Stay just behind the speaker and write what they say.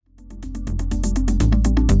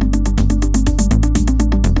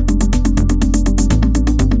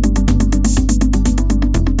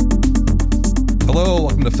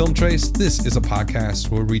Film Trace. This is a podcast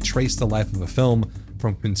where we trace the life of a film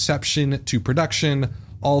from conception to production,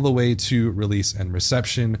 all the way to release and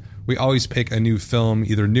reception. We always pick a new film,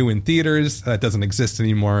 either new in theaters, that doesn't exist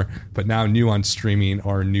anymore, but now new on streaming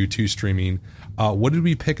or new to streaming. What did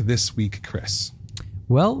we pick this week, Chris?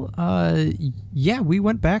 Well, we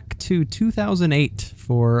went back to 2008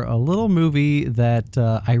 for a little movie that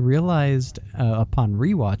I realized upon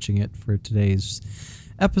rewatching it for today's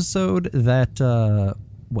episode that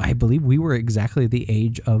I believe we were exactly the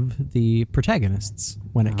age of the protagonists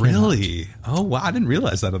when it came out. Really? Oh, wow. I didn't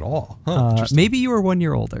realize that at all. Maybe you were 1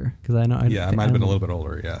 year older, because I know. I might have been a little bit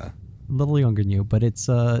older, yeah. A little younger than you, but it's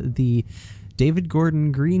the David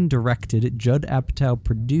Gordon Green directed, Judd Apatow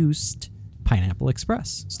produced Pineapple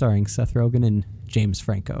Express, starring Seth Rogen and James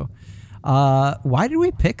Franco. Why did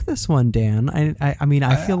we pick this one, Dan? I mean,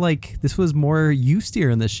 I feel like this was more you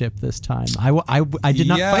steering the ship this time. I did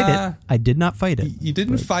not fight it. I did not fight it. You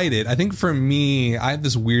didn't fight it. I think for me, I have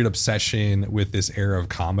this weird obsession with this era of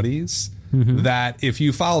comedies that if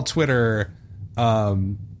you follow Twitter,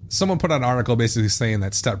 someone put out an article basically saying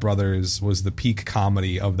that Step Brothers was the peak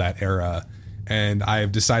comedy of that era. And I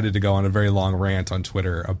have decided to go on a very long rant on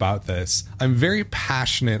Twitter about this. I'm very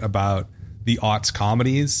passionate about the aughts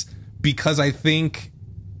comedies because I think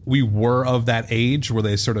we were of that age where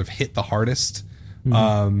they sort of hit the hardest.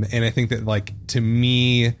 And I think that, like, to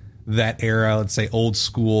me, that era, let's say old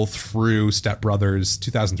school through Step Brothers,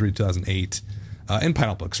 2003, 2008, and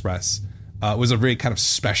Pineapple Express, was a very kind of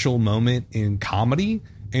special moment in comedy.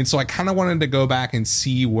 And so I kind of wanted to go back and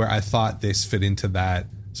see where I thought this fit into that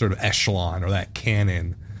sort of echelon or that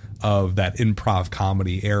canon of that improv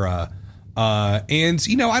comedy era. And,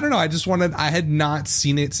 you know, I don't know. I had not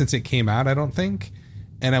seen it since it came out, I don't think.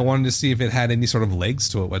 And I wanted to see if it had any sort of legs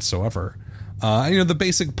to it whatsoever. You know, the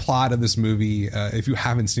basic plot of this movie, if you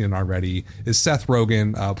haven't seen it already, is Seth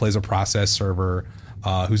Rogen plays a process server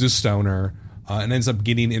who's a stoner and ends up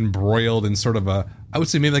getting embroiled in sort of I would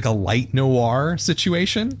say maybe like a light noir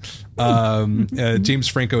situation. James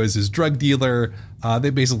Franco is his drug dealer. They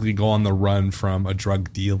basically go on the run from a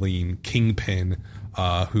drug dealing kingpin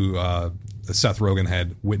who Seth Rogen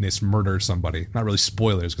had witnessed murder somebody. Not really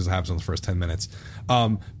spoilers because it happens in the first 10 minutes.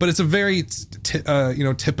 But it's a very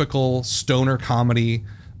typical stoner comedy.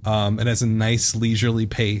 It has a nice leisurely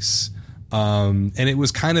pace. And it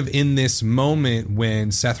was kind of in this moment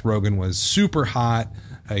when Seth Rogen was super hot.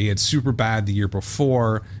 He had Superbad the year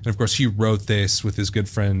before. And of course, he wrote this with his good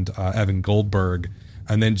friend Evan Goldberg.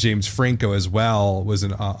 And then James Franco as well was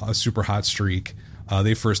in a super hot streak.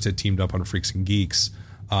 They first had teamed up on Freaks and Geeks.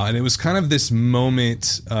 And it was kind of this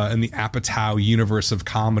moment in the Apatow universe of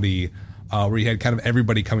comedy where you had kind of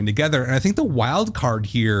everybody coming together. And I think the wild card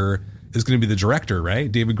here is going to be the director, right?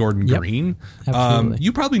 David Gordon Green. Absolutely.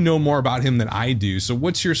 You probably know more about him than I do. So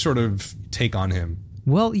what's your sort of take on him?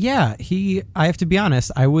 Well, yeah, I have to be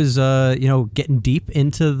honest, I was, getting deep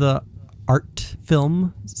into the art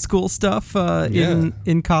film school stuff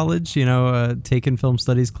in college, taking film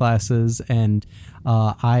studies classes, and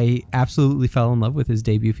I absolutely fell in love with his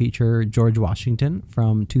debut feature, George Washington,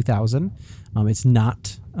 from 2000. It's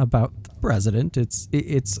not about the president. It's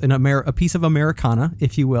a piece of Americana,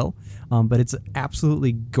 if you will, but it's an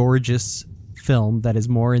absolutely gorgeous film that is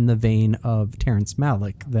more in the vein of Terrence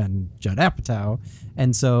Malick than Judd Apatow.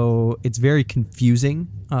 And so it's very confusing.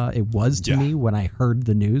 It was to me when I heard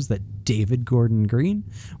the news that David Gordon Green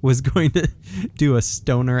was going to do a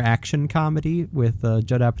stoner action comedy with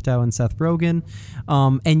Judd Apatow and Seth Rogen.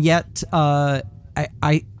 And yet I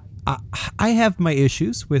have my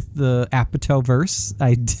issues with the Apatow verse.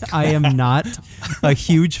 I am not a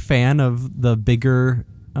huge fan of the bigger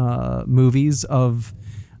movies of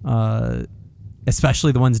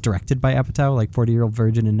especially the ones directed by Apatow, like 40-Year-Old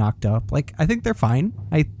Virgin and Knocked Up. Like, I think they're fine.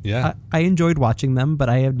 I enjoyed watching them, but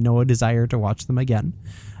I have no desire to watch them again.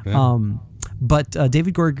 Yeah. But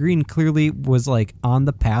David Gordon Green clearly was like on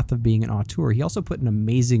the path of being an auteur. He also put an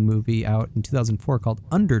amazing movie out in 2004 called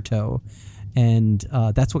Undertow, and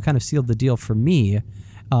that's what kind of sealed the deal for me.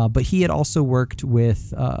 But he had also worked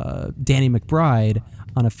with Danny McBride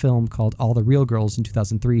on a film called All the Real Girls in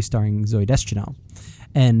 2003, starring Zooey Deschanel.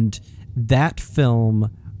 And that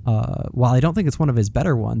film, while I don't think it's one of his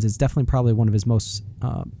better ones, it's definitely probably one of his most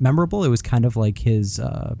memorable. It was kind of like his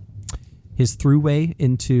throughway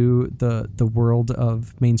into the world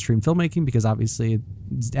of mainstream filmmaking, because obviously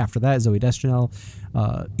after that, Zooey Deschanel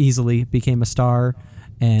easily became a star.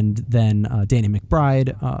 And then Danny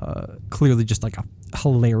McBride, clearly just like a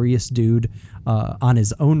hilarious dude in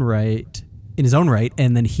his own right.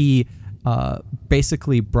 And then he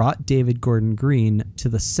basically brought David Gordon Green to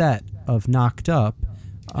the set of Knocked Up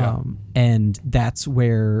And that's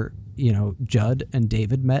where, you know, Judd and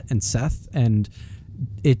David met, and Seth, and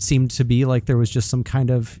it seemed to be like there was just some kind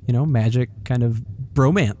of, you know, magic kind of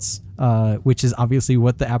bromance, which is obviously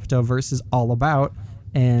what the Apatow verse is all about.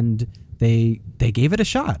 And they gave it a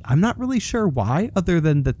shot. I'm not really sure why, other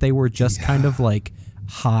than that they were just kind of like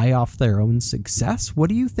high off their own success. What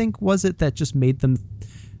do you think was it that just made them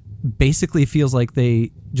basically feels like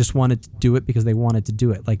they just wanted to do it because they wanted to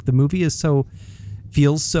do it? Like, the movie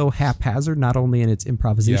feels so haphazard, not only in its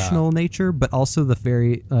improvisational nature, but also the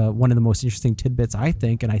very one of the most interesting tidbits, I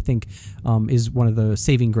think, and I think is one of the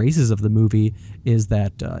saving graces of the movie, is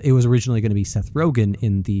that it was originally going to be Seth Rogen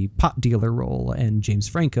in the pot dealer role and James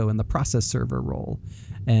Franco in the process server role,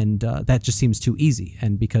 and that just seems too easy.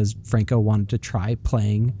 And because Franco wanted to try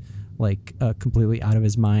playing like a completely out of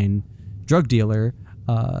his mind drug dealer,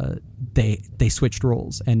 they switched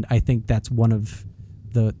roles, and I think that's one of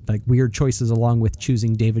the like weird choices, along with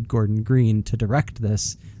choosing David Gordon Green to direct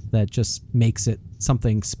this, that just makes it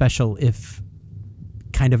something special, if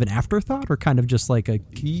kind of an afterthought or kind of just like a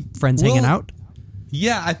friends hanging out.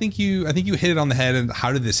 Yeah, I think you hit it on the head. And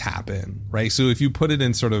how did this happen, right? So if you put it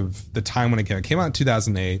in sort of the time when it came out in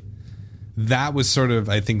 2008, that was sort of,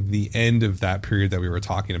 I think, the end of that period that we were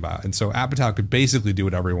talking about. And so Apatow could basically do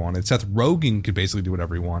whatever he wanted. Seth Rogen could basically do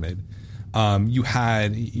whatever he wanted. You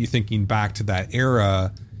thinking back to that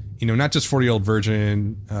era, you know, not just 40-Year-Old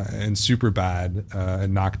Virgin and Superbad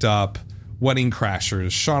and Knocked Up, Wedding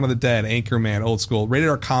Crashers, Shaun of the Dead, Anchorman, Old School. Rated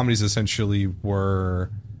R comedies essentially were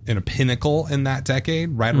in a pinnacle in that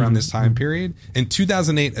decade, right around this time period. And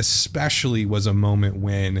 2008 especially was a moment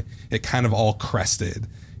when it kind of all crested.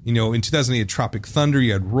 You know, in 2008, you had Tropic Thunder,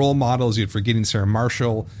 you had Role Models, you had Forgetting Sarah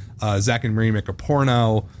Marshall, Zach and Miri Make a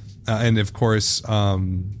Porno, and of course,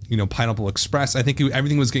 you know, Pineapple Express. I think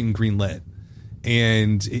everything was getting greenlit.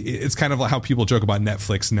 And it's kind of like how people joke about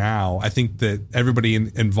Netflix now. I think that everybody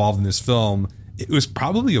involved in this film, it was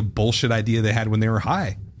probably a bullshit idea they had when they were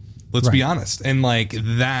high. Let's be honest. And like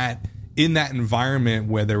that, in that environment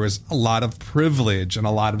where there was a lot of privilege and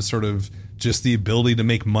a lot of sort of just the ability to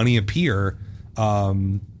make money appear,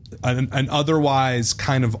 an otherwise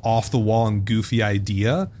kind of off the wall and goofy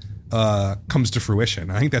idea comes to fruition.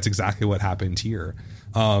 I think that's exactly what happened here.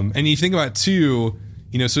 And you think about it too,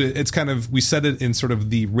 you know, so it's kind of, we said it in sort of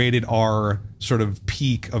the rated R sort of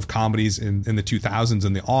peak of comedies in the 2000s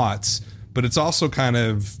and the aughts, but it's also kind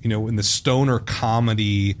of, you know, in the stoner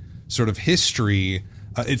comedy sort of history,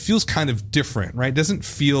 it feels kind of different, right? It doesn't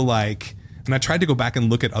feel like, and I tried to go back and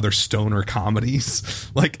look at other stoner comedies,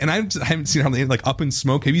 like, and I haven't seen hardly like Up in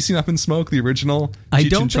Smoke. Have you seen Up in Smoke, the original? I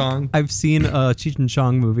don't think I've seen a Cheech and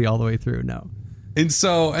Chong movie all the way through. No. And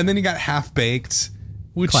so, and then you got Half Baked,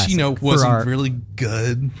 which, classic, you know, wasn't really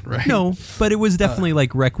good, right? No, but it was definitely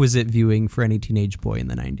like requisite viewing for any teenage boy in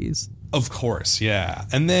the 90s. Of course, yeah.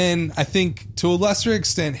 And then I think to a lesser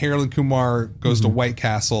extent, Harold and Kumar Goes to White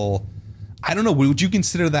Castle. I don't know. Would you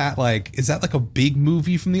consider that like, is that like a big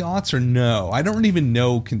movie from the aughts or no? I don't even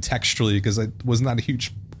know contextually because I was not a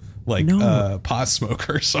huge like pot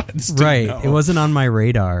smoker, so I just didn't know. It wasn't on my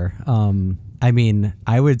radar. I mean,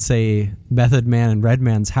 I would say Method Man and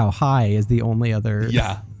Redman's How High is the only other.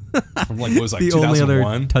 Yeah. From like, what was like the 2001?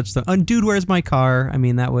 only other touchstone. And Dude, Where's My Car? I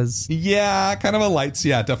mean, that was. Yeah, kind of a lights.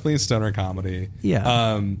 Yeah, definitely a stoner comedy.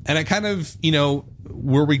 Yeah. And I kind of, you know,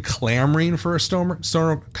 were we clamoring for a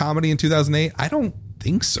stoner comedy in 2008? I don't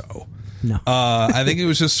think so. No. I think it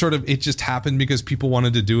was just sort of, it just happened because people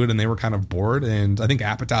wanted to do it and they were kind of bored. And I think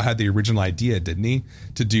Apatow had the original idea, didn't he?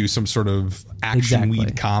 To do some sort of action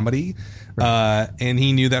lead comedy. Right. And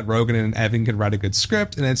he knew that Rogen and Evan could write a good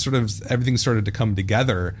script, and it sort of, everything started to come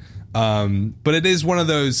together. But it is one of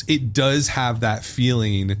those, it does have that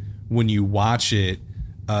feeling when you watch it.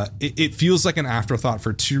 It feels like an afterthought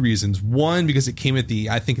for two reasons. One, because it came at the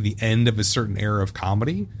end of a certain era of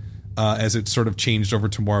comedy, as it sort of changed over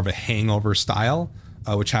to more of a hangover style,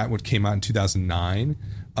 which came out in 2009.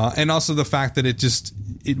 And also the fact that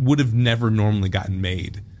it would have never normally gotten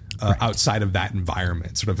made outside of that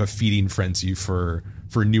environment, sort of a feeding frenzy for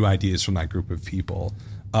new ideas from that group of people.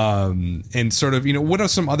 And sort of, you know, what are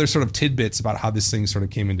some other sort of tidbits about how this thing sort of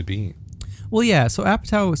came into being? Well, yeah. So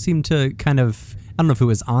Apatow seemed to kind of, I don't know if it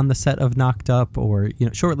was on the set of Knocked Up or, you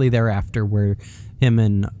know, shortly thereafter where him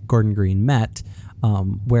and Gordon Green met,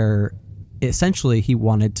 where essentially he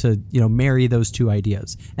wanted to, you know, marry those two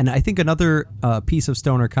ideas. And I think another piece of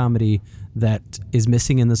stoner comedy that is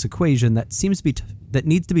missing in this equation that seems to be that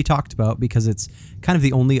needs to be talked about, because it's kind of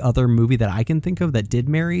the only other movie that I can think of that did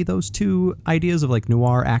marry those two ideas of like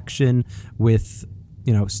noir action with,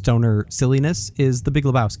 you know, stoner silliness, is The Big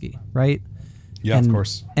Lebowski, right? Yeah, of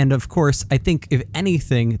course. And of course, I think if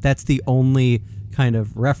anything, that's the only kind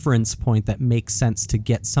of reference point that makes sense to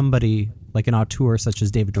get somebody like an auteur such as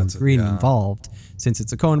David Gordon Green involved. Since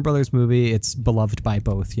it's a Coen Brothers movie, it's beloved by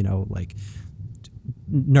both, like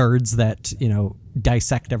nerds that,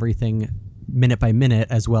 dissect everything minute by minute,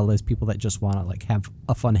 as well as people that just want to like have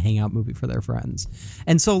a fun hangout movie for their friends.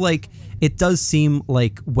 And so like it does seem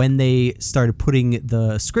like when they started putting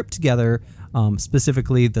the script together,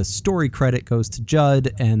 specifically the story credit goes to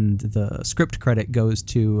Judd and the script credit goes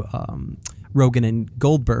to Rogen and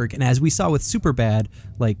Goldberg. And as we saw with Superbad,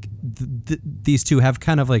 like these two have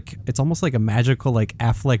kind of like, it's almost like a magical like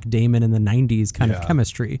Affleck Damon in the 90s kind of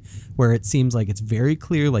chemistry, where it seems like it's very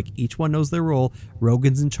clear, like each one knows their role.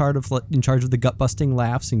 Rogen's in charge of the gut busting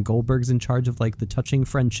laughs, and Goldberg's in charge of like the touching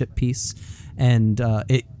friendship piece. And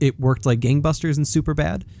it worked like gangbusters in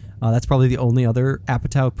Superbad. That's probably the only other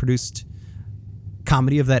Apatow produced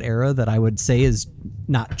comedy of that era that I would say is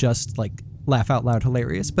not just like laugh out loud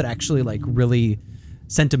hilarious, but actually like really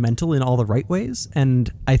sentimental in all the right ways.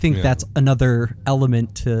 And I think that's another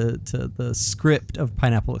element to the script of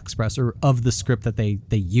Pineapple Express, or of the script that they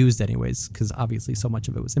used anyways, because obviously so much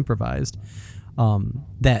of it was improvised,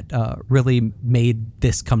 that really made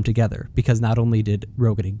this come together. Because not only did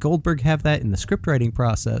Rogen and Goldberg have that in the script writing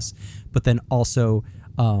process, but then also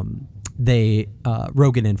Rogen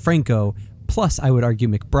and Franco, plus I would argue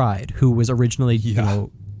McBride, who was originally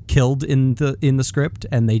killed in the script,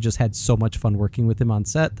 and they just had so much fun working with him on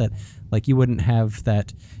set that like you wouldn't have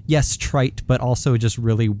that trite but also just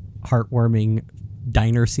really heartwarming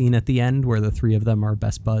diner scene at the end where the three of them are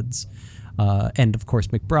best buds, and of course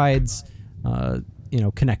McBride's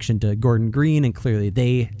connection to Gordon Green, and clearly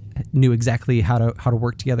they knew exactly how to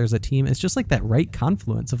work together as a team. It's just like that right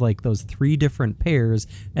confluence of like those three different pairs,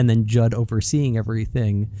 and then Judd overseeing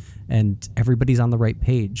everything, and everybody's on the right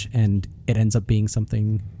page, and it ends up being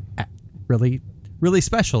something really, really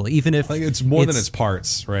special, even if like it's more than its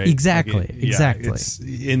parts, right? Exactly, like exactly. It's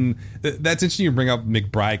that's interesting you bring up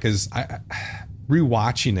McBride, because I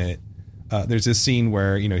rewatching it, there's this scene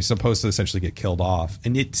where he's supposed to essentially get killed off,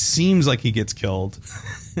 and it seems like he gets killed,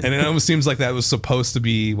 and it almost seems like that was supposed to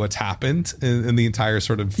be what's happened in the entire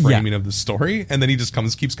sort of framing of the story, and then he just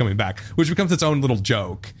keeps coming back, which becomes its own little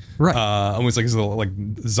joke, right? Almost like his little like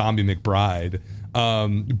zombie McBride.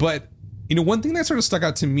 But one thing that sort of stuck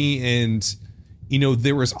out to me, and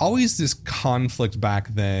there was always this conflict back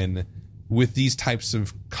then with these types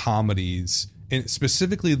of comedies, and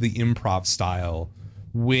specifically the improv style,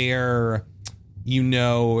 where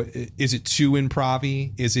is it too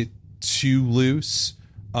improv-y? Is it too loose?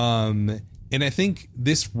 And I think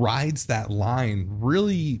this rides that line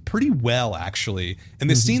really pretty well, actually. And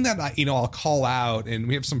the scene that I'll call out, and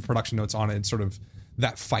we have some production notes on it, it's sort of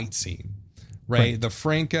that fight scene, right? The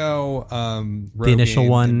Franco the initial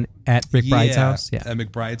one at McBride's house, at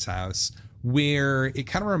McBride's house, where it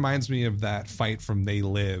kind of reminds me of that fight from They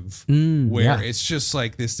Live, where it's just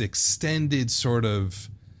like this extended sort of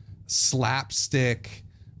slapstick,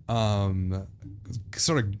 sort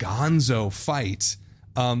of gonzo fight,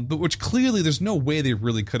 but which clearly there's no way they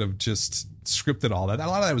really could have just scripted all that. A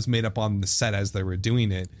lot of that was made up on the set as they were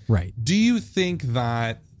doing it. Right. Do you think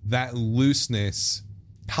that looseness,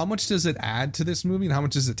 how much does it add to this movie, and how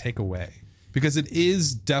much does it take away? Because it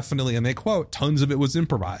is definitely, and they quote, tons of it was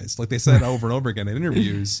improvised. Like they said over and over again in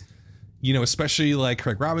interviews, especially like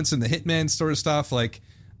Craig Robinson, the Hitman sort of stuff. Like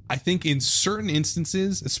I think in certain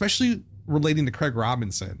instances, especially relating to Craig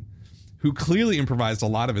Robinson, who clearly improvised a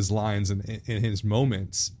lot of his lines in his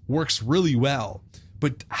moments, works really well.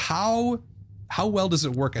 But how well does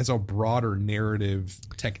it work as a broader narrative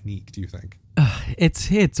technique, do you think?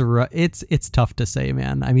 It's tough to say,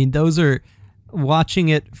 man. I mean, those are... Watching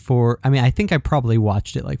it I think I probably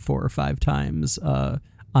watched it like 4 or 5 times on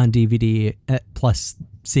DVD, plus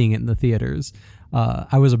seeing it in the theaters.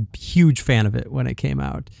 I was a huge fan of it when it came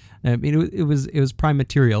out. I mean, it was prime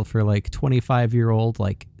material for like 25-year-old,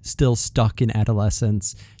 like still stuck in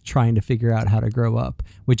adolescence, trying to figure out how to grow up,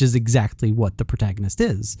 which is exactly what the protagonist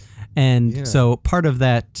is. And so part of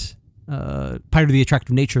that, part of the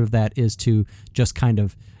attractive nature of that is to just kind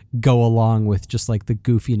of go along with just like the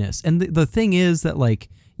goofiness. And the thing is that like,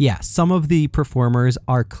 some of the performers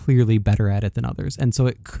are clearly better at it than others. And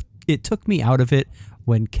so it took me out of it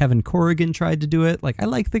when Kevin Corrigan tried to do it. Like, I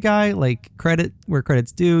like the guy, like credit where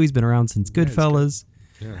credit's due. He's been around since Goodfellas.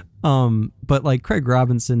 But like Craig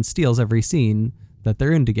Robinson steals every scene that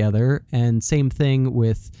they're in together. And same thing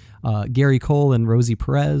with Gary Cole and Rosie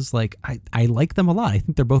Perez. Like I like them a lot. I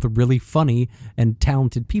think they're both really funny and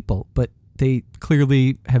talented people, but they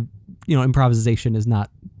clearly have, improvisation is not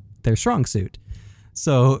their strong suit.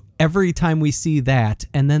 So every time we see that,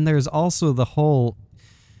 and then there's also the whole,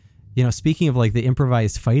 speaking of like the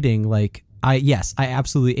improvised fighting, like I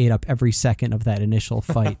absolutely ate up every second of that initial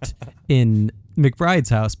fight in McBride's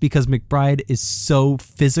house, because McBride is so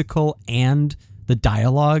physical and the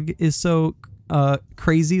dialogue is so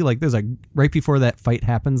crazy. Like right before that fight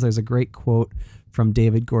happens, there's a great quote from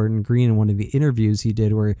David Gordon Green in one of the interviews he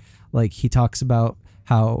did where like he talks about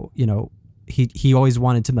how, he always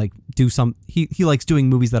wanted to like do he likes doing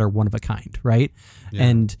movies that are one of a kind, right? Yeah.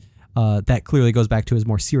 And that clearly goes back to his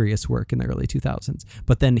more serious work in the early 2000s.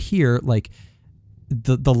 But then here, like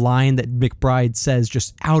the line that McBride says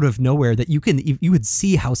just out of nowhere, that you would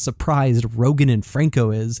see how surprised Rogan and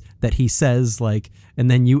Franco is that he says like,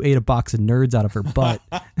 and then you ate a box of nerds out of her butt.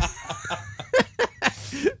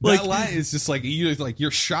 That line is just like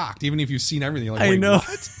you're shocked, even if you've seen everything. You're like, wait, I know.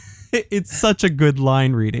 What? It's such a good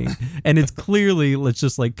line reading, and it's clearly let's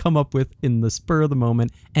just like come up with in the spur of the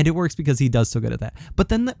moment, and it works because he does so good at that. But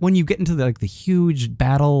then when you get into the huge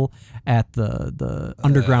battle at the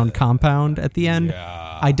underground compound at the end,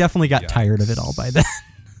 I definitely got tired of it all by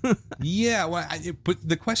then. Yeah, well, but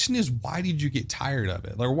the question is, why did you get tired of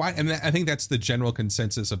it? Like, why? And I think that's the general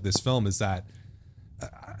consensus of this film is that.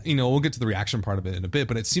 We'll get to the reaction part of it in a bit,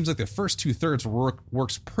 but it seems like the first 2/3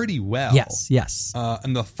 works pretty well. Yes.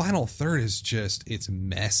 And the final third is it's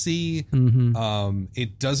messy. Mm-hmm.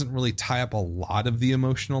 It doesn't really tie up a lot of the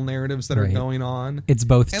emotional narratives that are going on. It's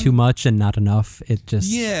both too much and not enough. It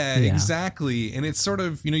just exactly. And it's sort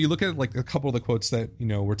of you look at like a couple of the quotes that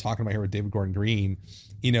we're talking about here with David Gordon Green.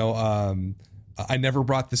 I never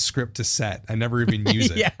brought the script to set. I never even use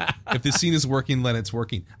it. If the scene is working, then it's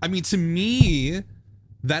working. I mean, to me,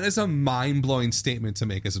 that is a mind-blowing statement to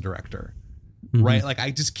make as a director, right? Like,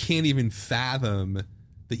 I just can't even fathom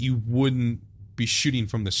that you wouldn't be shooting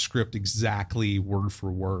from the script exactly word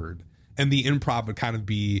for word. And the improv would kind of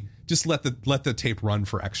be just let the tape run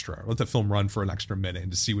for extra, let the film run for an extra minute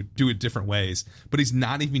and just do it different ways. But he's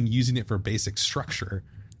not even using it for basic structure.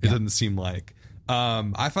 It doesn't seem like.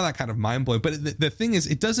 I find that kind of mind-blowing. But the thing is,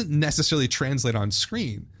 it doesn't necessarily translate on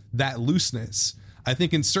screen, that looseness. I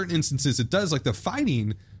think in certain instances it does, like the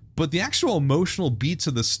fighting, but the actual emotional beats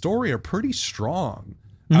of the story are pretty strong.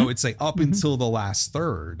 I would say up until the last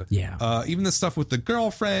third. Yeah. Even the stuff with the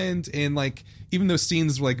girlfriend and like even those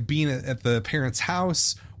scenes like being at the parents'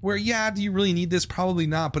 house where, do you really need this? Probably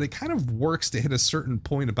not. But it kind of works to hit a certain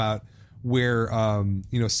point about where,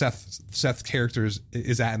 Seth's character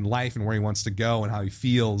is at in life and where he wants to go and how he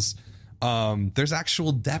feels. There's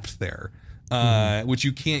actual depth there. Which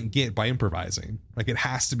you can't get by improvising. Like it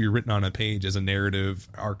has to be written on a page as a narrative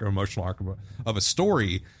arc or emotional arc of a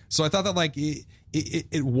story. So I thought that like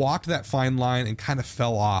it walked that fine line and kind of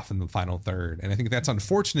fell off in the final third. And I think that's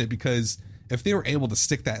unfortunate because if they were able to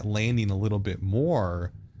stick that landing a little bit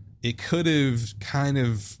more, it could have kind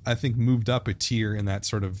of, I think, moved up a tier in that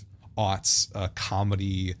sort of aughts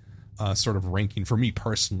comedy sort of ranking for me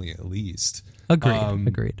personally, at least.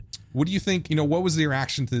 Agreed. What do you think? What was the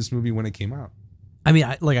reaction to this movie when it came out? I mean,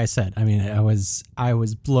 like I said, I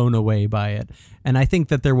was blown away by it, and I think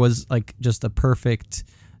that there was like just a perfect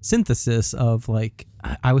synthesis of like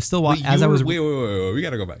I was still watching as I was. Wait, we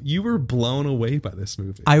gotta go back. You were blown away by this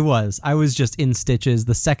movie. I was just in stitches.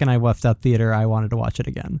 The second I left that theater, I wanted to watch it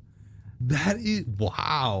again. That is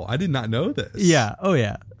wow! I did not know this. Yeah. Oh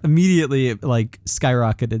yeah. Immediately it like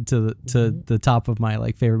skyrocketed to the top of my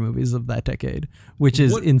like favorite movies of that decade, which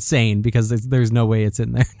is insane because there's no way it's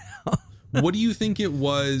in there now. What do you think it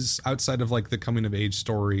was outside of like the coming of age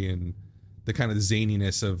story and the kind of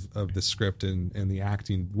zaniness of the script and the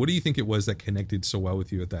acting? What do you think it was that connected so well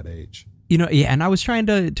with you at that age? And I was trying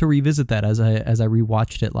to revisit that as I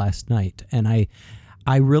rewatched it last night, and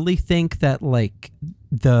I really think that like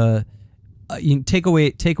the take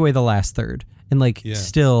away the last third. And like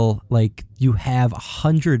still like you have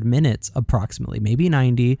 100 minutes approximately, maybe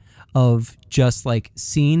 90 of just like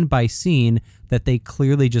scene by scene that they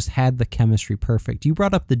clearly just had the chemistry perfect. You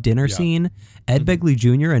brought up the dinner scene, Ed Begley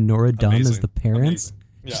Jr. and Nora Dunn as the parents.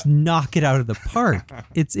 Just knock it out of the park.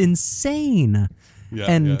 It's insane.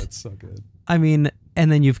 And it's so good. I mean,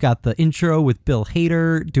 and then you've got the intro with Bill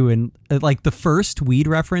Hader doing like the first weed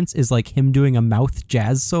reference is like him doing a mouth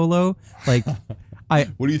jazz solo. Like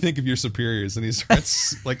what do you think of your superiors? And he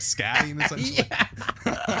starts like scatting essentially.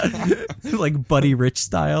 Like Buddy Rich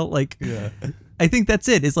style. Like, I think that's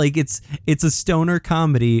it. It's like, it's a stoner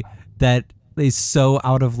comedy that is so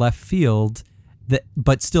out of left field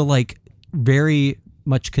but still like very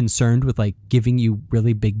much concerned with like giving you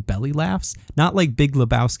really big belly laughs. Not like Big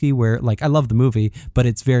Lebowski where like, I love the movie, but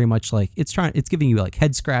it's very much like it's giving you like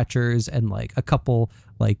head scratchers and like a couple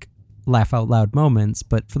like laugh out loud moments,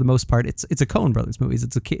 but for the most part, it's a Coen Brothers movies.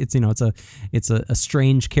 It's a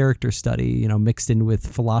strange character study, mixed in with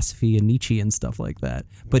philosophy and Nietzsche and stuff like that.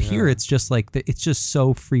 But here it's just like it's just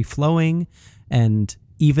so free flowing, and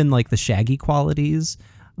even like the shaggy qualities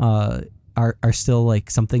are still like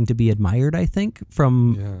something to be admired. I think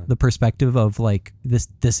from the perspective of like this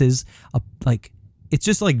is it's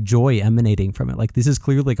just like joy emanating from it. Like this is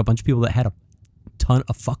clearly like a bunch of people that had a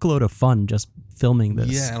fuckload of fun just filming this.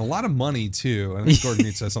 Yeah, and a lot of money too. I think Gordon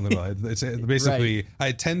Green says something about it. It's basically right. I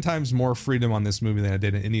had 10 times more freedom on this movie than I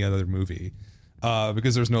did in any other movie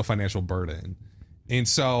because there's no financial burden. And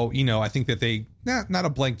so, I think that they not a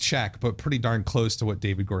blank check, but pretty darn close to what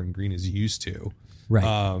David Gordon Green is used to. Right.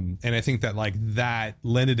 And I think that like that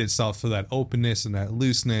lended itself to that openness and that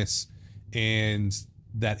looseness and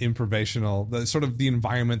that the sort of the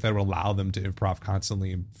environment that would allow them to improv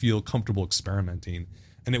constantly and feel comfortable experimenting.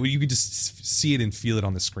 And you could just see it and feel it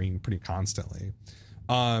on the screen pretty constantly.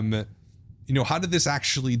 How did this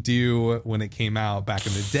actually do when it came out back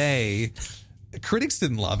in the day? Critics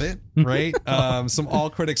didn't love it, right? Some all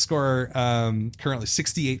critics score currently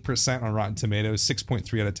 68% on Rotten Tomatoes,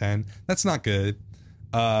 6.3 out of 10. That's not good.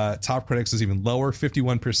 Top critics is even lower,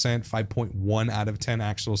 51%, 5.1 out of 10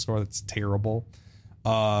 actual score. That's terrible.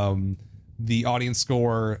 The audience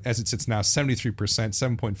score, as it sits now, 73%,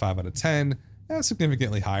 7.5 out of 10. That's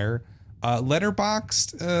significantly higher.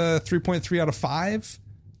 Letterboxd, 3.3 out of 5.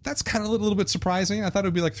 That's kind of a little bit surprising. I thought it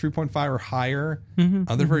would be like 3.5 or higher.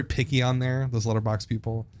 They're very picky on there, those Letterboxd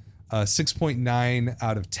people. 6.9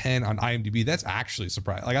 out of 10 on IMDb. That's actually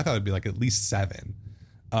surprising. Like I thought it'd be like at least 7.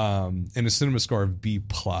 And a cinema score of B+.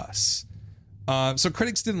 So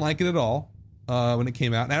critics didn't like it at all when it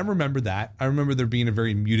came out. And I remember that. I remember there being a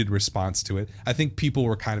very muted response to it. I think people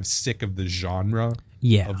were kind of sick of the genre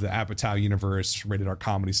of the Apatow universe, rated R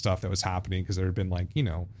comedy stuff that was happening because there had been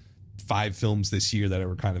 5 films this year that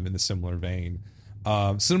were kind of in the similar vein.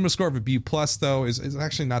 Cinema score of a B+ though is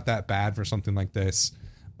actually not that bad for something like this.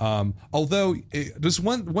 Although there's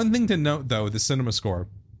one thing to note though, the cinema score.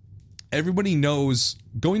 Everybody knows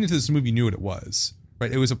going into this movie knew what it was,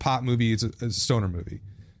 right? It was a pop movie. It's a stoner movie.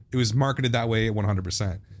 It was marketed that way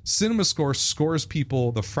 100%. Cinema Score scores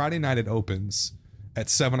people the Friday night it opens at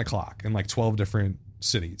 7:00 in 12 different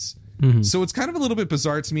cities. So it's kind of a little bit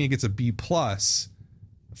bizarre to me. It gets a B+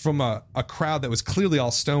 from a crowd that was clearly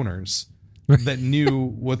all stoners that knew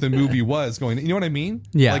what the movie was going. You know what I mean?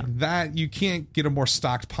 Yeah. Like that, you can't get a more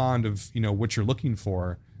stocked pond of what you're looking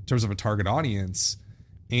for in terms of a target audience.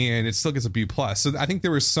 And it still gets a B+. So I think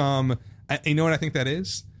there was some, you know what I think that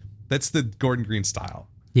is? That's the Gordon Green style.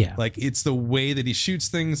 Yeah. Like it's the way that he shoots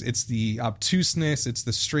things. It's the obtuseness. It's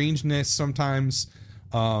the strangeness sometimes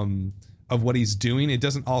of what he's doing. It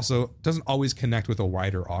doesn't always connect with a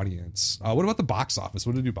wider audience. What about the box office?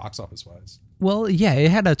 What did it do box office wise? Well, yeah,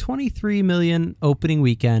 it had a 23 million opening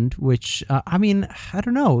weekend, which I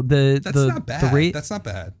don't know. That's not bad. That's not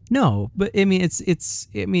bad. No, but I mean, it's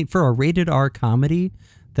for a rated R comedy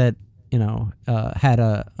that had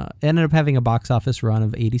ended up having a box office run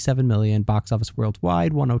of 87 million, box office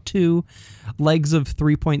worldwide 102, legs of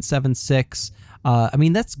 3.76.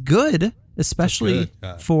 That's good, especially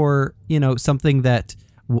for something that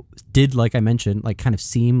did, like I mentioned, like kind of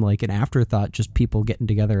seem like an afterthought, just people getting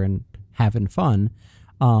together and having fun.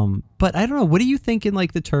 But I don't know. What do you think in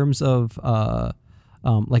like the terms of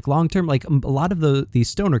like long term? Like a lot of these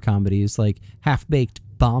stoner comedies, like Half Baked,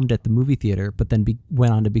 bombed at the movie theater, but then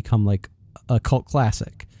went on to become like a cult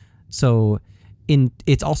classic. So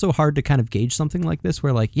it's also hard to kind of gauge something like this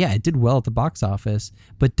where like, yeah, it did well at the box office,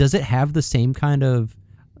 but does it have the same kind of,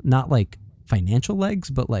 not like financial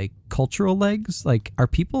legs, but like cultural legs? Like, are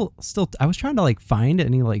people still, I was trying to like find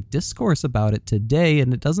any like discourse about it today,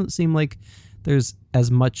 and it doesn't seem like there's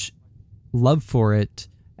as much love for it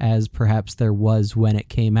as perhaps there was when it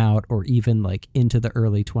came out, or even like into the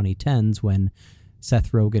early 2010s when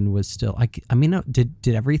Seth Rogen was still, did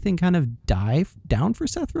everything kind of die down for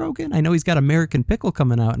Seth Rogen? I know he's got American Pickle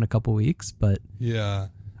coming out in a couple weeks, but yeah,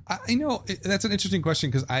 I know that's an interesting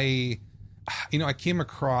question because I came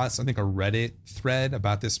across, I think, a Reddit thread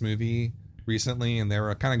about this movie recently, and they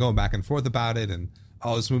were kind of going back and forth about it, and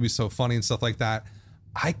this movie's so funny and stuff like that.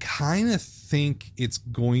 I kind of think it's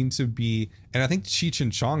going to be, and I think Cheech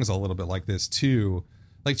and Chong is a little bit like this too.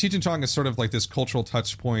 Like Cheech and Chong is sort of like this cultural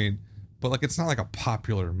touch point, but like it's not like a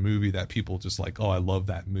popular movie that people just like, oh, I love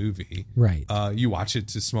that movie. Right. You watch it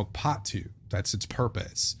to smoke pot to. That's its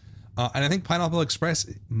purpose. And I think Pineapple Express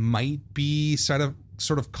might be sort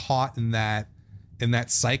of caught in that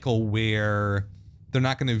cycle where they're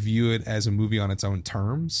not going to view it as a movie on its own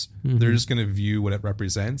terms. Mm-hmm. They're just going to view what it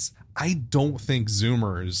represents. I don't think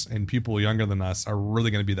Zoomers and people younger than us are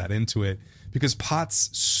really going to be that into it, because pot's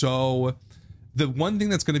so... The one thing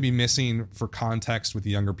that's going to be missing for context with the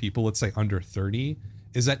younger people, let's say under 30,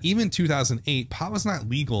 is that even 2008, pot was not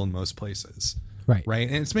legal in most places. Right. Right.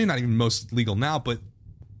 And it's maybe not even most legal now, but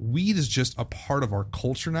weed is just a part of our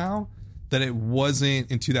culture now that it wasn't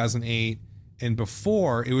in 2008. And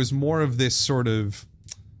before, it was more of this sort of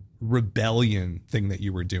rebellion thing that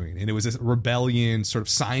you were doing. And it was this rebellion sort of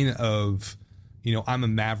sign of, you know, I'm a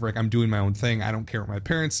maverick. I'm doing my own thing. I don't care what my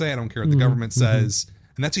parents say. I don't care what the government says.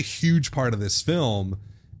 And that's a huge part of this film.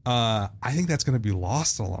 I think that's going to be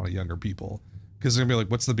lost to a lot of younger people, because they're going to be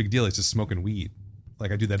like, what's the big deal? It's just smoking weed.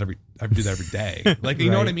 Like I do that every day. Like, you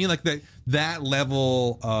know what I mean? Like that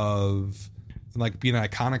level of like being an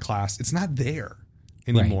iconoclast, it's not there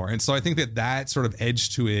anymore. Right. And so I think that sort of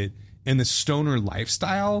edge to it and the stoner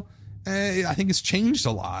lifestyle, I think it's changed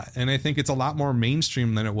a lot. And I think it's a lot more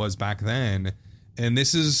mainstream than it was back then. And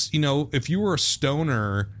this is, you know, if you were a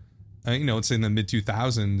stoner, you know, let's say in the mid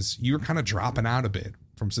 2000s, you were kind of dropping out a bit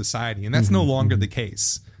from society. And that's no longer the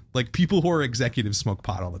case. Like people who are executives smoke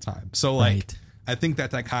pot all the time. So like, I think that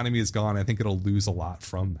dichotomy is gone. I think it'll lose a lot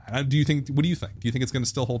from that. What do you think? Do you think it's going to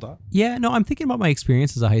still hold up? Yeah, no, I'm thinking about my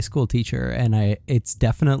experience as a high school teacher, and it's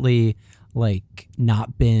definitely like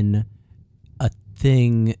not been a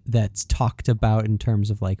thing that's talked about in terms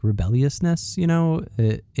of like rebelliousness. You know,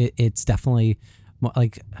 it's definitely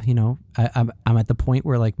like, you know, I'm at the point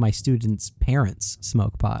where like my students' parents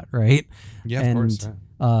smoke pot, right? Yeah, of course.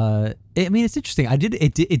 Yeah. I mean, it's interesting.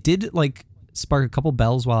 It did like spark a couple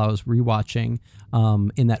bells while I was rewatching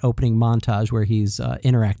in that opening montage where he's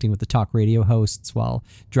interacting with the talk radio hosts while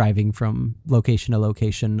driving from location to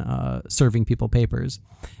location, serving people papers.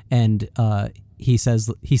 And he says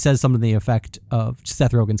something to the effect of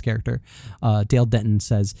Seth Rogen's character. Dale Denton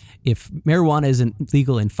says, if marijuana isn't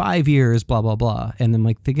legal in 5 years, blah, blah, blah. And I'm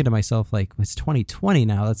like thinking to myself, like, it's 2020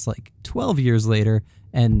 now. That's like 12 years later.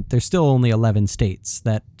 And there's still only 11 states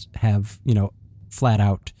that have, you know, flat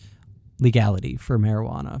out legality for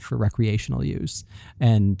marijuana for recreational use.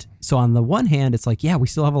 And so on the one hand, it's like, yeah, we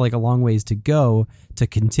still have like a long ways to go to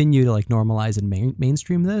continue to like normalize and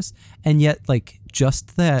mainstream this. And yet like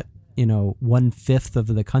just that, you know, 1/5 of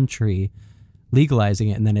the country legalizing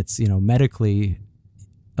it, and then it's, you know, medically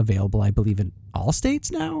available, I believe, in all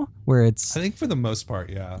states now, where it's, I think for the most part,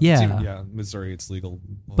 yeah. Missouri, it's legal.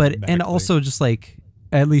 But medically. And also just like,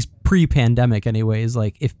 at least pre-pandemic anyways,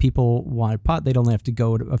 like if people wanted pot, they'd only have to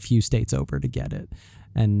go to a few states over to get it.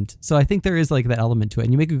 And so I think there is like that element to it.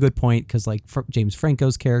 And you make a good point, because like James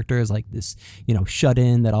Franco's character is like this, you know, shut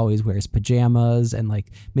in that always wears pajamas, and like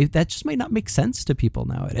maybe that just might not make sense to people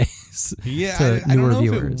nowadays. Yeah, to I don't know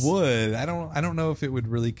viewers. if it would. I don't know if it would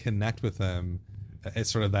really connect with them as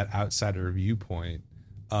sort of that outsider viewpoint.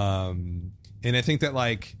 And I think that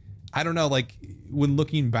like, I don't know, like when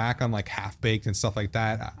looking back on like Half Baked and stuff like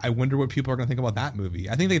that, I wonder what people are going to think about that movie.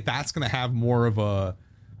 I think that that's going to have more of a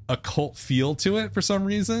cult feel to it for some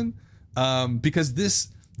reason, because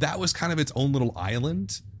that was kind of its own little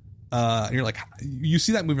island. And you're like, you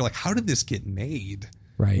see that movie, you're like, how did this get made?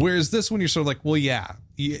 Right. Whereas this one, you're sort of like, well, yeah,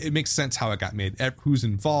 it makes sense how it got made. Who's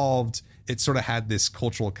involved? It sort of had this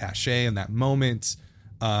cultural cachet in that moment,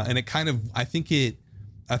 and it kind of, I think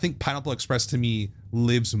Pineapple Express to me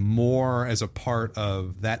lives more as a part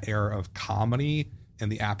of that era of comedy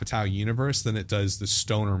and the Apatow universe than it does the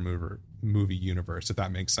stoner movie universe, if that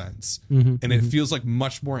makes sense. And it feels like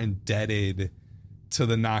much more indebted to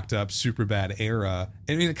the Knocked Up Superbad era.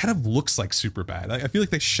 I mean, it kind of looks like Superbad. I feel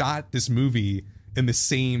like they shot this movie in the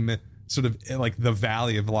same sort of like the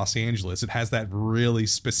Valley of Los Angeles. It has that really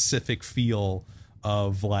specific feel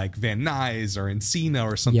of like Van Nuys or Encino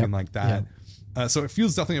or something like that. So it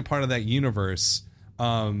feels definitely a part of that universe.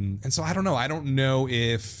 And so I don't know. I don't know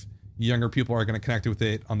if younger people are going to connect with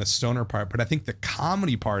it on the stoner part, but I think the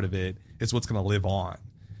comedy part of it is what's going to live on.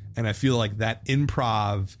 And I feel like that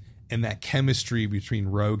improv and that chemistry between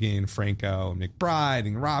Rogen, Franco, McBride,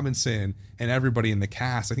 and Robinson, and everybody in the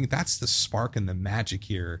cast, I think that's the spark and the magic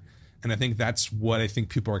here. And I think that's what I think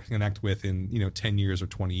people are going to connect with in, 10 years or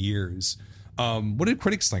 20 years. What did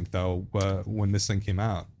critics think, though, when this thing came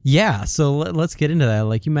out? Yeah, so let's get into that.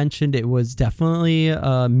 Like you mentioned, it was definitely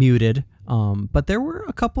muted, but there were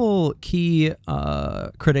a couple key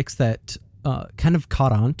critics that kind of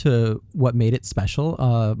caught on to what made it special.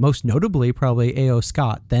 Most notably, probably A.O.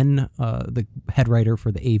 Scott, then the head writer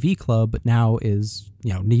for the AV Club, but now is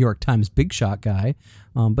New York Times big shot guy.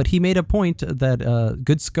 But he made a point that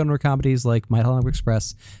good stoner comedies like My Hollywood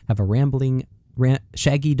Express have a rambling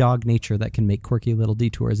shaggy dog nature that can make quirky little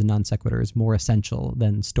detours and non sequiturs more essential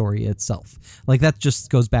than story itself. Like that just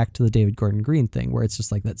goes back to the David Gordon Green thing, where it's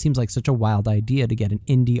just like that seems like such a wild idea to get an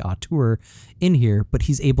indie auteur in here, but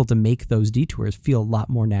he's able to make those detours feel a lot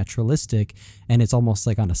more naturalistic, and it's almost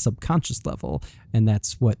like on a subconscious level, and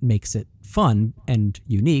that's what makes it fun and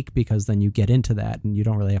unique, because then you get into that and you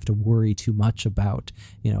don't really have to worry too much about,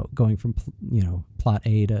 you know, going from, you know, plot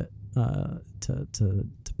A to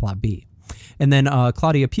plot B. And then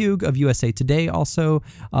Claudia Pugh of USA Today also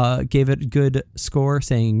gave it a good score,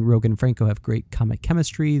 saying Rogen and Franco have great comic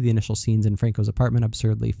chemistry. The initial scenes in Franco's apartment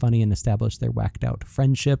absurdly funny and establish their whacked out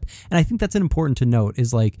friendship. And I think that's important to note,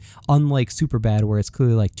 is like, unlike Superbad, where it's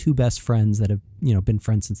clearly like two best friends that have, you know, been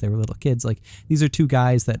friends since they were little kids, like these are two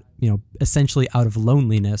guys that, you know, essentially out of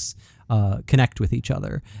loneliness connect with each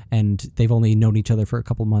other, and they've only known each other for a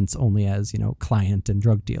couple months, only as, you know, client and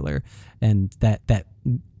drug dealer, and that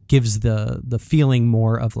gives the feeling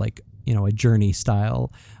more of like, you know, a Journey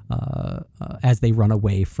style as they run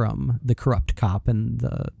away from the corrupt cop and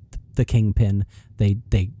the kingpin.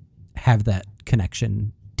 They have that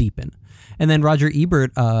connection deepen. And then Roger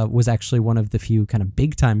Ebert was actually one of the few kind of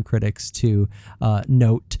big time critics to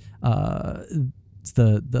note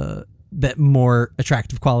the more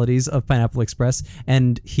attractive qualities of Pineapple Express,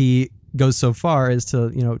 and he goes so far as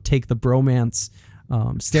to, you know, take the bromance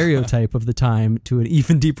stereotype of the time to an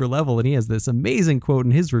even deeper level. And he has this amazing quote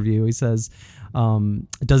in his review. He says,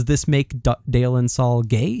 does this make Dale and Saul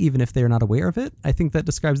gay, even if they're not aware of it? I think that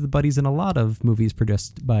describes the buddies in a lot of movies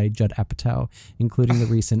produced by Judd Apatow, including the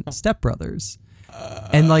recent Step Brothers.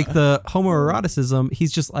 And like the homoeroticism,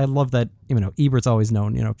 he's just, I love that, you know, Ebert's always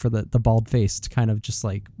known, you know, for the bald-faced kind of just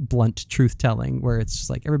like blunt truth-telling, where it's just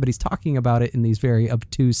like everybody's talking about it in these very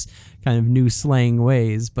obtuse kind of new slang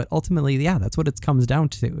ways. But ultimately, yeah, that's what it comes down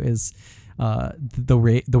to, is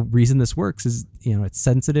the reason this works is, you know, it's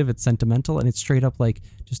sensitive, it's sentimental, and it's straight up like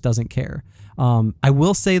just doesn't care. I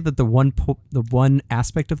will say that the one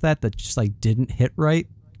aspect of that just like didn't hit right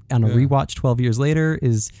on a rewatch 12 years later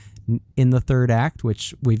is in the third act,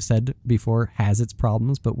 which we've said before has its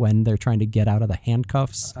problems, but when they're trying to get out of the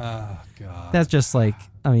handcuffs, that's just like,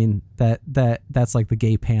 I mean, that's like the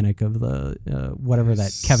gay panic of the whatever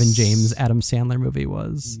that Kevin James Adam Sandler movie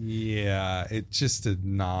was. Yeah, it just did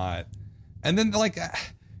not. And then like,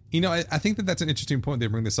 you know, I think that's an interesting point. They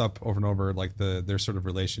bring this up over and over, like their sort of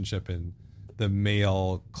relationship and the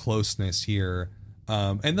male closeness here,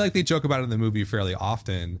 and like they joke about it in the movie fairly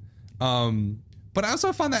often. But I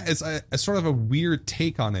also found that as a sort of a weird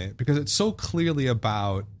take on it, because it's so clearly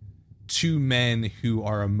about two men who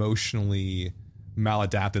are emotionally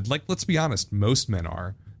maladapted. Like, let's be honest, most men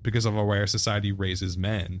are, because of the way our society raises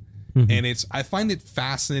men. Mm-hmm. And I find it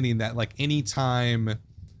fascinating that like anytime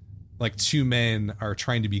like two men are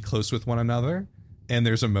trying to be close with one another and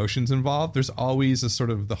there's emotions involved, there's always a sort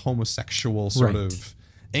of the homosexual sort of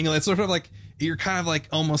angle. It's sort of like, you're kind of like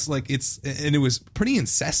almost like and it was pretty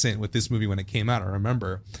incessant with this movie when it came out, I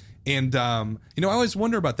remember. And, you know, I always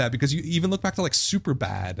wonder about that, because you even look back to like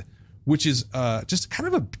Superbad, which is just kind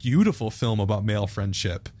of a beautiful film about male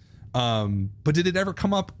friendship. But did it ever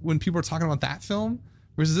come up when people were talking about that film?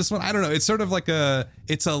 Versus this one? I don't know. It's sort of like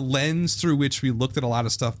it's a lens through which we looked at a lot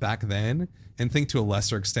of stuff back then and think to a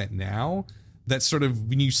lesser extent now. That sort of,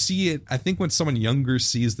 when you see it, I think when someone younger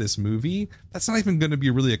sees this movie, that's not even going to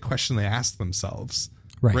be really a question they ask themselves,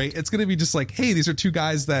 right? It's going to be just like, hey, these are two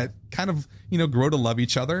guys that kind of, you know, grow to love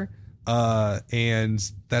each other,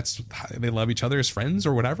 and they love each other as friends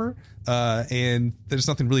or whatever, and there's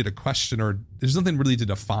nothing really to question, or there's nothing really to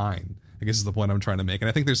define, I guess is the point I'm trying to make. And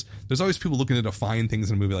I think there's always people looking to define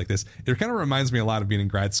things in a movie like this. It kind of reminds me a lot of being in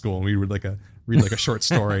grad school and we read like a short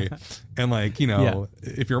story, and like, you know,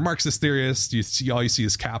 if you're a Marxist theorist, you see all you see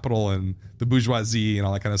is capital and the bourgeoisie and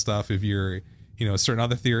all that kind of stuff. If you're, you know, a certain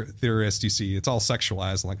other theorist, you see it's all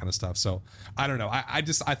sexualized and that kind of stuff. So I don't know. I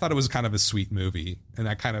thought it was kind of a sweet movie, and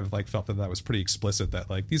I kind of like felt that was pretty explicit, that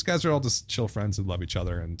like these guys are all just chill friends and love each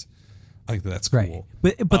other, and I think that's cool.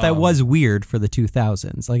 Right. But that was weird for the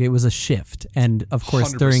 2000s. Like, it was a shift. And of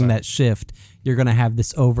course, 100%. During that shift, you're going to have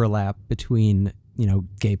this overlap between, you know,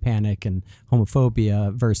 gay panic and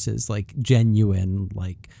homophobia versus like genuine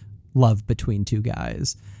like love between two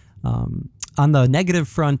guys. On the negative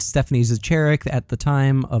front, Stephanie Zacharek, at the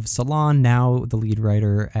time of Salon, now the lead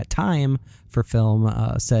writer at Time for film,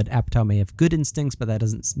 said Apatow may have good instincts, but that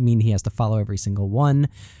doesn't mean he has to follow every single one.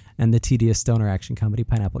 And the tedious stoner action comedy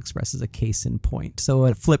Pineapple Express is a case in point. So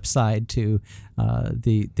a flip side to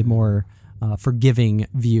the more forgiving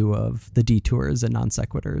view of the detours and non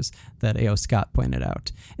sequiturs that A.O. Scott pointed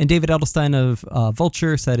out. And David Edelstein of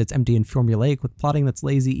Vulture said it's empty and formulaic with plotting that's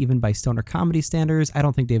lazy even by stoner comedy standards. I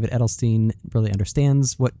don't think David Edelstein really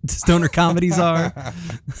understands what stoner comedies are.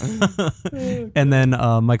 And then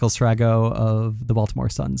Michael Srago of the Baltimore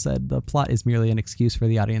Sun said the plot is merely an excuse for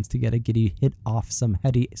the audience to get a giddy hit off some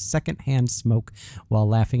heady secondhand smoke while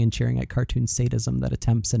laughing and cheering at cartoon sadism that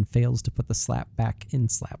attempts and fails to put the slap back in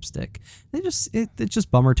slapstick. It's just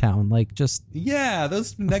Bummer Town. Like, just, yeah,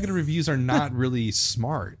 those negative reviews are not really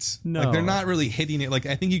smart. No, like, they're not really hitting it. Like,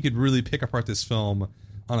 I think you could really pick apart this film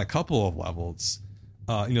on a couple of levels.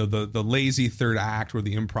 The lazy third act where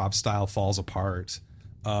the improv style falls apart.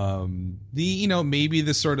 Maybe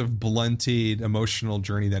the sort of blunted emotional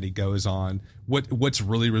journey that he goes on. What's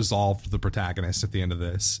really resolved for the protagonist at the end of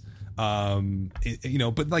this.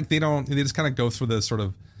 But like they just kind of go through the sort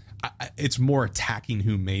of. It's more attacking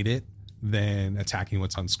who made it than attacking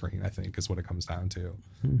what's on screen, I think, is what it comes down to.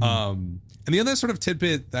 Mm-hmm. And the other sort of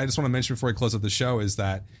tidbit that I just want to mention before we close up the show is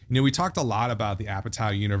that, we talked a lot about the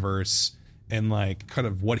Apatow universe and like kind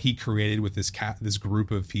of what he created with this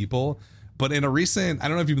group of people. But in a recent, I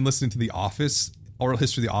don't know if you've been listening to the Office, Oral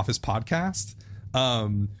History of the Office podcast,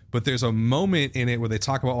 but there's a moment in it where they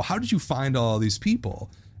talk about, well, how did you find all these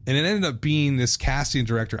people? And it ended up being this casting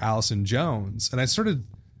director, Allison Jones. And I sort of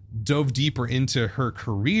dove deeper into her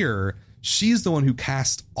career. She's the one who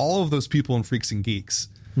cast all of those people in Freaks and Geeks.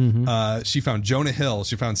 Mm-hmm. She found Jonah Hill.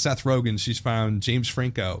 She found Seth Rogen. She found James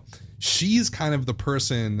Franco. She's kind of the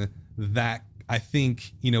person that I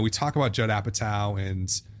think, we talk about Judd Apatow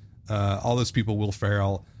and all those people, Will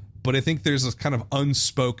Ferrell, but I think there's this kind of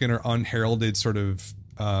unspoken or unheralded sort of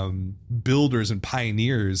builders and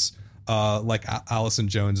pioneers like Allison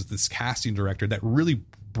Jones, this casting director that really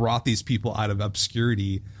brought these people out of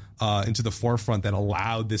obscurity into the forefront that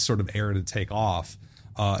allowed this sort of era to take off.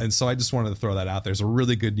 And so I just wanted to throw that out. There's a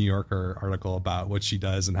really good New Yorker article about what she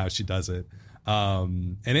does and how she does it.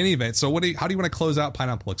 In any event, so how do you want to close out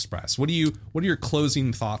Pineapple Express? What are your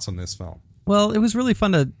closing thoughts on this film? Well, it was really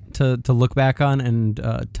fun to look back on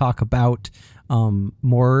and talk about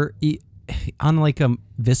more on like a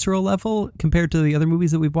visceral level compared to the other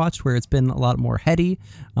movies that we've watched, where it's been a lot more heady,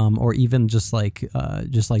 or even just like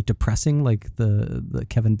depressing, like the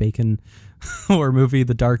Kevin Bacon horror movie,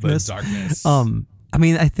 The Darkness. I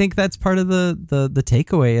mean, I think that's part of the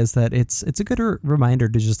takeaway is that it's a good reminder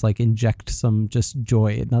to just like inject some just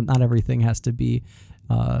joy. Not everything has to be.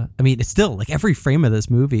 It's still like every frame of this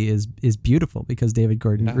movie is beautiful because David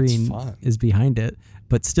Gordon Green is behind it,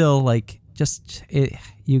 but still like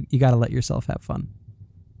you got to let yourself have fun.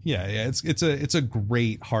 Yeah, it's a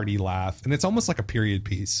great hearty laugh, and it's almost like a period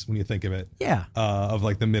piece when you think of it. Yeah, of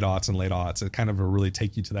like the mid-aughts and late-aughts. It kind of really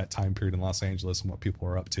take you to that time period in Los Angeles and what people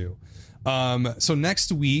were up to. So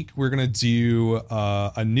next week we're gonna do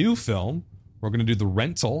a new film. We're gonna do The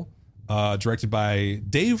Rental, directed by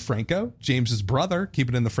Dave Franco, James's brother. Keep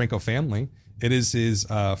it in the Franco family. It is his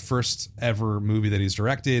first ever movie that he's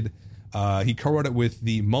directed. He co-wrote it with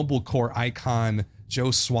the mumblecore icon Joe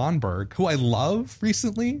Swanberg, who I love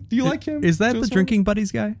recently. Do you like him? Is that Joe the Swanberg? Drinking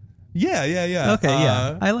Buddies guy? Yeah. Okay,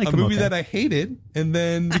 yeah. I like a him. movie that I hated and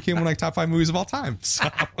then became one of my top 5 movies of all time. So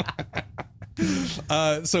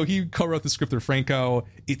he co-wrote the script with Franco.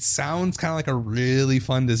 It sounds kind of like a really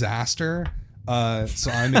fun disaster.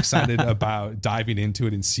 So I'm excited about diving into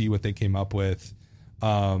it and see what they came up with.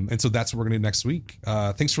 And so that's what we're going to do next week.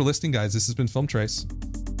 Thanks for listening, guys. This has been Film Trace.